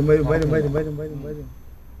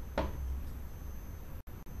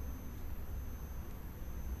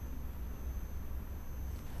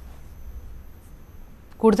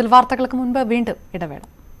 കൂടുതൽ വാർത്തകൾക്ക് മുൻപ് വീണ്ടും ഇടവേള.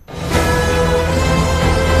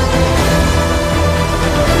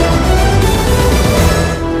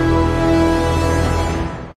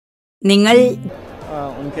 നിങ്ങൾ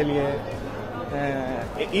उनके लिए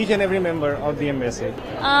each and every member of the embassy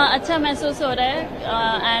अच्छा महसूस हो रहा है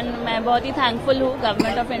एंड मैं बहुत ही थैंकफुल हूँ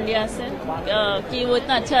गवर्नमेंट ऑफ इंडिया से कि वो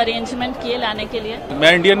इतना अच्छा अरेंजमेंट किए लाने के लिए.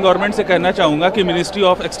 मैं इंडियन गवर्नमेंट से कहना चाहूँगा कि मिनिस्ट्री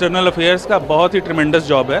ऑफ एक्सटर्नल अफेयर्स का बहुत ही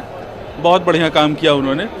ट्रिमेंडस जॉब है. बहुत बढ़िया काम किया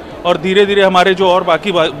उन्होंने और धीरे धीरे हमारे जो और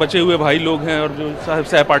बाकी बचे हुए भाई लोग हैं और जो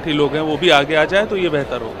सहपाठी लोग हैं वो भी आगे आ जाए तो ये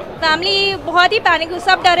बेहतर होगा. फैमिली बहुत ही पैनिक,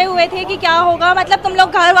 सब डरे हुए थे कि क्या होगा, मतलब तुम लोग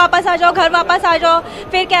घर वापस आ जाओ.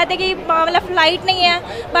 फिर कहते कि मतलब फ्लाइट नहीं है,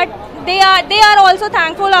 but they are also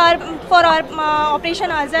thankful for our operation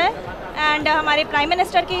Ajay and हमारे प्राइम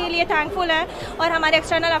मिनिस्टर के लिए थैंकफुल है और हमारे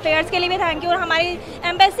एक्सटर्नल अफेयर्स के लिए भी थैंक यू. और हमारी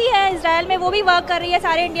एम्बेसी है इजराइल में, वो भी वर्क कर रही है,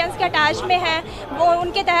 सारे इंडियंस के अटैच में हैं, वो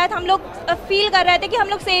उनके तहत हम लोग फील कर रहे थे कि हम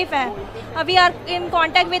लोग सेफ हैं. We are in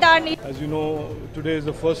contact with our need. As you know, today is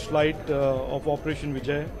the first flight of Operation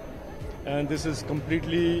Vijay and this is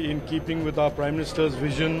completely in keeping with our Prime Minister's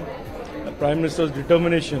vision, Prime Minister's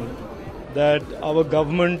determination that our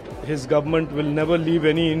government, his government, will never leave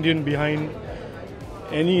any Indian behind.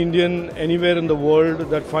 Any Indian anywhere in the world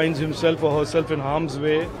that finds himself or herself in harm's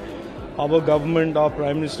way, our government, our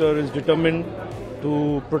Prime Minister is determined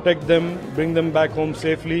to protect them, bring them back home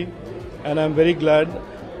safely, and I'm very glad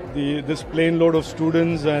this plane load of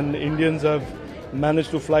students and Indians have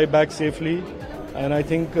managed to fly back safely, and I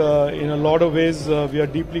think in a lot of ways we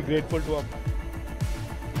are deeply grateful to our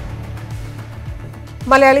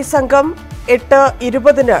Malayali സംഘം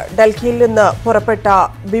 8:20 ഡൽഹിയിൽ നിന്ന് പുറപ്പെട്ട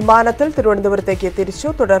വിമാനത്തിൽ തിരുവനന്തപുരത്തേക്ക് തിരിച്ചു.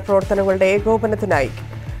 തുടർ പ്രവർത്തനങ്ങളുടെ ഏകോപനത്തിനായി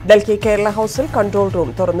ഡൽഹി കേരള ഹൌസിൽ കൺട്രോൾ റൂം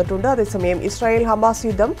തുറന്നിട്ടുണ്ട്. അതേസമയം ഇസ്രായേൽ ഹമാസ്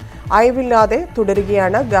യുദ്ധം അയവില്ലാതെ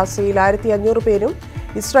തുടരുകയാണ്. ഗാസയിൽ 1500 പേരും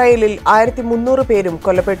ഇസ്രായേലിൽ 1300 പേരും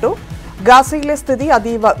കൊല്ലപ്പെട്ടു. ഗാസയിലെ സ്ഥിതി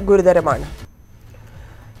അതീവ ഗുരുതരമാണ്.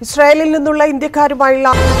 ഇസ്രായേലിൽ നിന്നുള്ള ഇന്ത്യക്കാരുമായുള്ള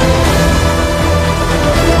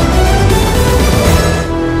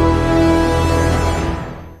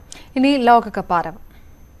ഇനി ലോകകപ്പ് ആരവം.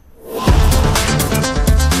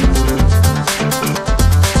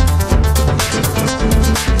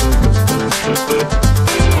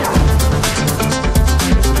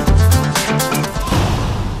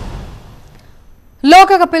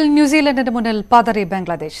 ലോകകപ്പിൽ ന്യൂസിലൻഡിന് മുന്നിൽ പതറി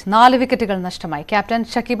ബംഗ്ലാദേശ്. 4 വിക്കറ്റുകൾ നഷ്ടമായി. ക്യാപ്റ്റൻ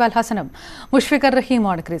ഷക്കീബ് അൽ ഹസനും മുഷ്ഫിഖർ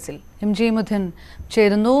റഹീമുമാണ് ക്രീസിൽ. MG മിഥുൻ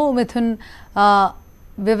ചേരുന്നു. മിഥുൻ,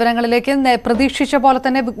 വിവരങ്ങളിലേക്ക്. പ്രതീക്ഷിച്ച പോലെ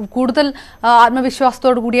തന്നെ കൂടുതൽ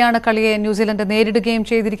ആത്മവിശ്വാസത്തോടു കൂടിയാണ് കളിയെ ന്യൂസിലൻഡ് നേരിടുകയും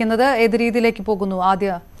ചെയ്തിരിക്കുന്നത്. ഏത് രീതിയിലേക്ക് പോകുന്നു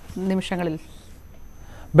ആദ്യ നിമിഷങ്ങളിൽ?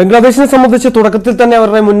 ബംഗ്ലാദേശിനെ സംബന്ധിച്ച് തുടക്കത്തിൽ തന്നെ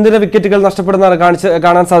അവരുടെ മുൻനിര വിക്കറ്റുകൾ നഷ്ടപ്പെടുന്നതാണ്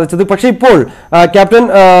കാണാൻ സാധിച്ചത്. പക്ഷേ ഇപ്പോൾ ക്യാപ്റ്റൻ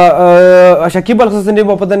ഷക്കീബ് അൽ ഹസന്റെയും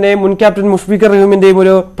ഒപ്പം തന്നെ മുൻ ക്യാപ്റ്റൻ മുഷ്ഫിഖർ റഹീമിന്റെയും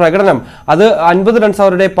ഒരു പ്രകടനം, അത് 50 റൺസ്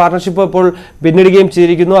അവരുടെ പാർട്ണർഷിപ്പ് ഇപ്പോൾ പിന്നിടുകയും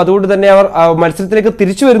ചെയ്തിരിക്കുന്നു. അതുകൊണ്ട് തന്നെ അവർ മത്സരത്തിലേക്ക്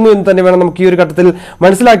തിരിച്ചു വരുന്നു എന്ന് തന്നെ വേണം നമുക്ക് ഈ ഒരു ഘട്ടത്തിൽ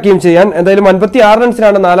മനസ്സിലാക്കുകയും ചെയ്യാൻ. എന്തായാലും 56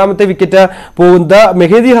 റൺസിനാണ് 4ാമത്തെ വിക്കറ്റ് പോകുന്നത്.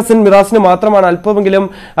 മെഹദി ഹസൻ മിറാസിന് മാത്രമാണ് അല്പമെങ്കിലും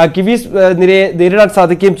കിവീസ് നിരയെ നേരിടാൻ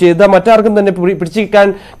സാധിക്കുകയും ചെയ്തത്. മറ്റാർക്കും തന്നെ പിടിച്ചിരിക്കാൻ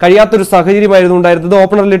കഴിയാത്തൊരു സാഹചര്യമായിരുന്നു ഉണ്ടായിരുന്നത്.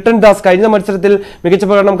 ഓപ്പണർ ലിട്ടൺ ദാസ് കഴിഞ്ഞ മത്സരത്തിൽ മികച്ച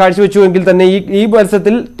പ്രകടനം കാഴ്ചവെച്ചുവെങ്കിൽ തന്നെ ഈ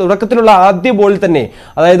മത്സരത്തിൽ തുടക്കത്തിലുള്ള ആദ്യ ബോളിൽ തന്നെ,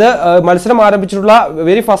 അതായത് മത്സരം ആരംഭിച്ചിട്ടുള്ള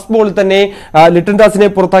വെരി ഫസ്റ്റ് ബോളിൽ തന്നെ ലിട്ടൺ ദാസിനെ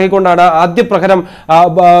പുറത്താക്കിക്കൊണ്ടാണ് ആദ്യ പ്രഹരം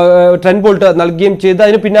 10 ബോൾട്ട് നൽകുകയും ചെയ്തത്.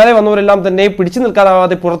 അതിന് പിന്നാലെ വന്നവരെല്ലാം തന്നെ പിടിച്ചു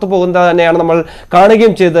നിൽക്കാനാവാതെ പുറത്തു പോകുന്നത് തന്നെയാണ് നമ്മൾ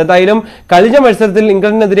കാണുകയും ചെയ്തത്. എന്തായാലും കഴിഞ്ഞ മത്സരത്തിൽ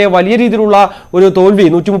ഇംഗ്ലണ്ടിനെതിരെ വലിയ രീതിയിലുള്ള ഒരു തോൽവി,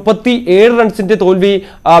 137 റൺസിന്റെ തോൽവി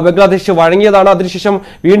ബംഗ്ലാദേശ് വഴങ്ങിയതാണ്. അതിനുശേഷം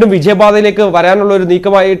വീണ്ടും വിജയപാതയിലേക്ക് വരാനുള്ള ഒരു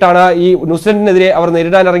നീക്കമായിട്ടാണ് ഈ ന്യൂസിലൻഡിനെതിരെ അവർ നേരിടാൻ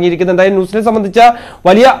ഇറങ്ങിയിരിക്കുന്നത്. എന്തായാലും ന്യൂസിലൻഡ് സംബന്ധിച്ച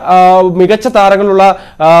വലിയ മികച്ച താരങ്ങളുള്ള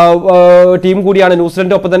ടീം കൂടിയാണ്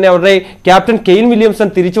ന്യൂസിലൻഡ്. ഒപ്പം തന്നെ അവരുടെ ക്യാപ്റ്റൻ കെയ്ൻ വില്യംസൺ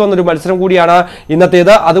തിരിച്ചു വന്നൊരു മത്സരം കൂടിയാണ്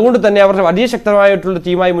ഇന്നത്തേത്. അതുകൊണ്ട് തന്നെ അവർ വലിയ ശക്തമായിട്ടുള്ള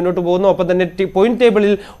ടീമായി മുന്നോട്ട് പോകുന്നു. ഒപ്പം തന്നെ പോയിന്റ്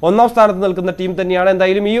ടേബിളിൽ 1ാം സ്ഥാനത്ത് നിൽക്കുന്ന ടീം തന്നെയാണ്.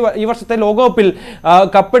 എന്തായാലും ഈ വർഷത്തെ ലോകകപ്പിൽ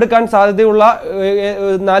കപ്പെടുക്കാൻ സാധ്യതയുള്ള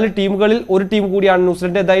 4 ടീമുകളിൽ ഒരു ടീം കൂടിയാണ്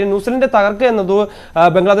ന്യൂസിലൻഡ്. എന്തായാലും ന്യൂസിലൻഡ് തകർക്കുക എന്നത്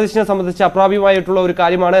ബംഗ്ലാദേശിനെ സംബന്ധിച്ച് അപ്രാപ്യമായിട്ടുള്ള ഒരു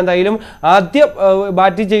കാര്യമാണ്. എന്തായാലും ആദ്യ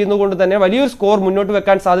ബാറ്റ് ചെയ്യുന്നതുകൊണ്ട് തന്നെ വലിയൊരു സ്കോർ മുന്നോട്ട്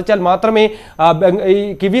വെക്കാൻ സാധിച്ചാൽ മാത്രമേ ഈ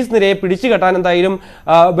കിവീസ് നിരയെ പിടിച്ചു കെട്ടാൻ എന്തായാലും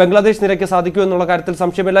ബംഗ്ലാദേശ് നിരയ്ക്ക് സാധിക്കൂ എന്നുള്ള കാര്യത്തിൽ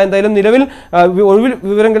സംശയമില്ല. എന്തായാലും നിലവിൽ ഒഴിവിൽ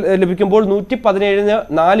വിവരങ്ങൾ ലഭിക്കുമ്പോൾ 117-ന്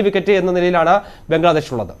 4 വിക്കറ്റ് എന്ന നിലയിലാണ്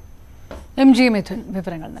ബംഗ്ലാദേശ് ഉള്ളത്. MG മിഥുൻ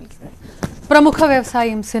വിവരങ്ങൾ നൽകിയത്. പ്രമുഖ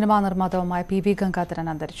വ്യവസായിയും സിനിമാ നിർമ്മാതാവുമായ PV ഗംഗാധരൻ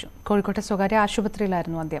അന്തരിച്ചു. കോഴിക്കോട്ടെ സ്വകാര്യ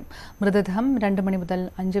ആശുപത്രിയിലായിരുന്നു അന്ത്യം. മൃതദേഹം 2 മണി മുതൽ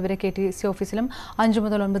 5 വരെ KTC ഓഫീസിലും 5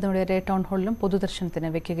 മുതൽ 9 മണി വരെ ടൗൺ ഹാളിലും പൊതുദർശനത്തിന്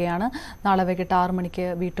വെക്കുകയാണ്. നാളെ വൈകിട്ട് 6 മണിക്ക്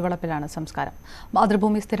വീട്ടുവളപ്പിലാണ് സംസ്കാരം.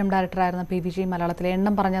 മാതൃഭൂമി സ്ഥിരം ഡയറക്ടറായിരുന്ന PVG മലയാളത്തിലെ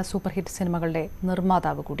എണ്ണം പറഞ്ഞ സൂപ്പർ ഹിറ്റ് സിനിമകളുടെ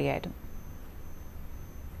നിർമ്മാതാവ് കൂടിയായിരുന്നു.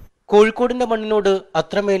 കോഴിക്കോടിന്റെ മണ്ണിനോട്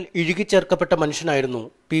അത്രമേൽ ഇഴുകിച്ചേർക്കപ്പെട്ട മനുഷ്യനായിരുന്നു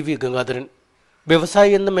PV ഗംഗാധരൻ.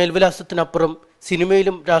 വ്യവസായി എന്ന മേൽവിലാസത്തിനപ്പുറം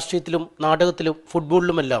സിനിമയിലും രാഷ്ട്രീയത്തിലും നാടകത്തിലും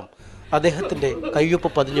ഫുട്ബോളിലുമെല്ലാം അദ്ദേഹത്തിന്റെ കയ്യൊപ്പ്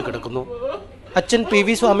പതിഞ്ഞു കിടക്കുന്നു. അച്ഛൻ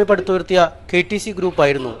PV സ്വാമി പടുത്തുയർത്തിയ KTC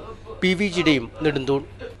ഗ്രൂപ്പായിരുന്നു PVGയുടെയും നെടുന്തൂൺ.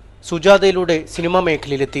 സുജാതയിലൂടെ സിനിമാ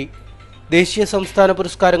മേഖലയിലെത്തി. ദേശീയ സംസ്ഥാന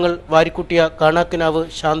പുരസ്കാരങ്ങൾ വാരിക്കൂട്ടിയ കാണാക്കിനാവ്,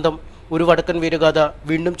 ശാന്തം, ഒരു വടക്കൻ വീരഗാഥ,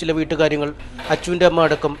 വീണ്ടും ചില വീട്ടുകാര്യങ്ങൾ, അച്ചുവിന്റെ അമ്മ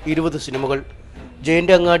അടക്കം 20 സിനിമകൾ.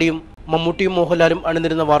 ജയന്റെ അങ്ങാടിയും മമ്മൂട്ടിയും മോഹൻലാലും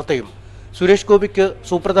അണിനിരുന്ന വാർത്തയും സുരേഷ് ഗോപിക്ക്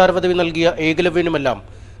സൂപ്രധാര പദവി നൽകിയ ഏകലവ്യനുമെല്ലാം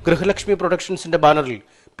ഗൃഹലക്ഷ്മി പ്രൊഡക്ഷൻസിന്റെ ബാനറിൽ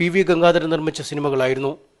PV ഗംഗാധരൻ നിർമ്മിച്ച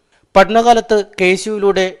സിനിമകളായിരുന്നു. പഠനകാലത്ത്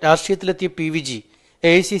KSUവിലൂടെ രാഷ്ട്രീയത്തിലെത്തിയ PVG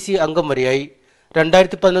AICC അംഗം വരെയായി.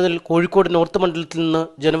 2011 കോഴിക്കോട് നോർത്ത് മണ്ഡലത്തിൽ നിന്ന്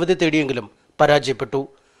ജനവിധി തേടിയെങ്കിലും പരാജയപ്പെട്ടു.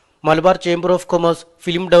 Malabar chamber of commerce,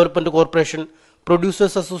 film development corporation,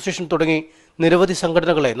 producers association തുടങ്ങി നിരവധി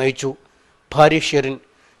സംഘടനകളെ നയിച്ചു. ഭാര്യ ഷെറിൻ,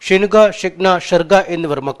 ഷെനുക, ഷെഗ്ന, ഷെർഗ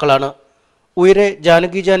എന്നിവർ മക്കളാണ്. ഉയരെ,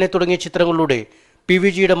 ജാനകി ജാനെ തുടങ്ങിയ ചിത്രങ്ങളിലൂടെ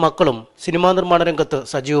PVGയുടെ മക്കളും സിനിമാ നിർമ്മാണ രംഗത്ത്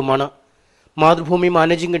സജീവമാണ്. മാതൃഭൂമി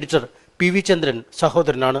മാനേജിംഗ് എഡിറ്റർ PV ചന്ദ്രൻ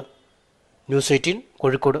സഹോദരനാണ്. ന്യൂസ് 18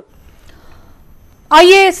 കോഴിക്കോട്.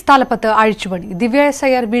 IAS തലപ്പത്ത് അഴിച്ചുപണി. ദിവ്യ എസ്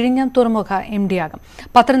അയ്യർ വിഴിഞ്ഞം തുറമുഖ MD ആകും.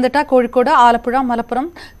 പത്തനംതിട്ട, കോഴിക്കോട്, ആലപ്പുഴ, മലപ്പുറം,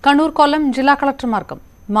 കണ്ണൂർ, കൊല്ലം ജില്ലാ കളക്ടർമാർക്കും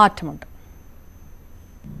മാറ്റമുണ്ട്.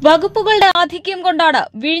 വകുപ്പുകളുടെ ആധിക്യം കൊണ്ടാണ്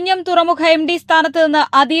വിഴിഞ്ഞം തുറമുഖ MD സ്ഥാനത്ത് നിന്ന്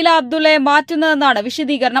അദീല അബ്ദുള്ളയെ മാറ്റുന്നതെന്നാണ്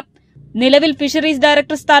വിശദീകരണം. നിലവിൽ ഫിഷറീസ്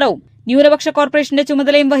ഡയറക്ടർ സ്ഥാനവും ന്യൂനപക്ഷ കോർപ്പറേഷന്റെ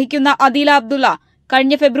ചുമതലയും വഹിക്കുന്ന അദീല അബ്ദുള്ള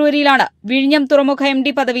കഴിഞ്ഞ ഫെബ്രുവരിയിലാണ് വിഴിഞ്ഞം തുറമുഖ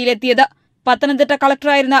MD പദവിയിലെത്തിയത്. പത്തനംതിട്ട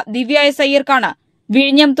കളക്ടറായിരുന്ന ദിവ്യ എസ് അയ്യർക്കാണ്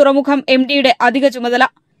വിഴിഞ്ഞം തുറമുഖം MDയുടെ അധിക ചുമതല.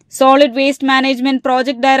 സോളിഡ് വേസ്റ്റ് മാനേജ്മെന്റ്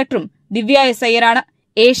പ്രോജക്ട് ഡയറക്ടറും ദിവ്യ എസ് അയ്യറാണ്.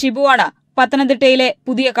 A. ഷിബുവാണ് പത്തനംതിട്ടയിലെ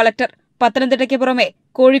പുതിയ കളക്ടർ. പത്തനംതിട്ടയ്ക്ക് പുറമെ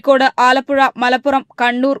കോഴിക്കോട്, ആലപ്പുഴ, മലപ്പുറം,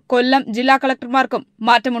 കണ്ണൂർ, കൊല്ലം ജില്ലാ കളക്ടർമാർക്കും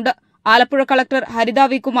മാറ്റമുണ്ട്. Alappuzha collector Haritha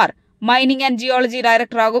V Kumar mining and geology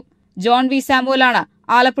ഡയറക്ടറാകും. John V സാമുവലാണ്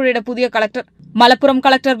ആലപ്പുഴയുടെ പുതിയ collector. Malappuram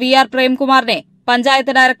collector VR പ്രേംകുമാറിനെ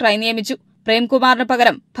panchayat ഡയറക്ടറായി നിയമിച്ചു. പ്രേംകുമാറിന്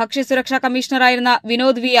പകരം ഭക്ഷ്യസുരക്ഷാ കമ്മീഷണറായിരുന്ന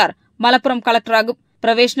വിനോദ് VR മലപ്പുറം കളക്ടറാകും.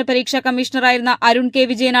 പ്രവേശന പരീക്ഷാ കമ്മീഷണറായിരുന്ന അരുൺ K.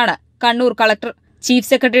 വിജയനാണ് കണ്ണൂർ കളക്ടർ. ചീഫ്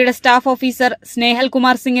സെക്രട്ടറിയുടെ സ്റ്റാഫ് ഓഫീസർ സ്നേഹൽ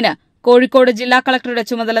കുമാർ സിംഗിന് കോഴിക്കോട് ജില്ലാ കളക്ടറുടെ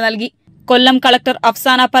ചുമതല നൽകി. കൊല്ലം collector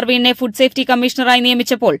Afsana പർവീനെ food safety കമ്മീഷണറായി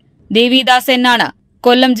നിയമിച്ചപ്പോൾ Devidas എന്നാണ്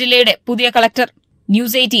കൊല്ലം ജില്ലയുടെ പുതിയ കളക്ടർ.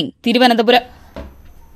 ന്യൂസ് 18 തിരുവനന്തപുരം.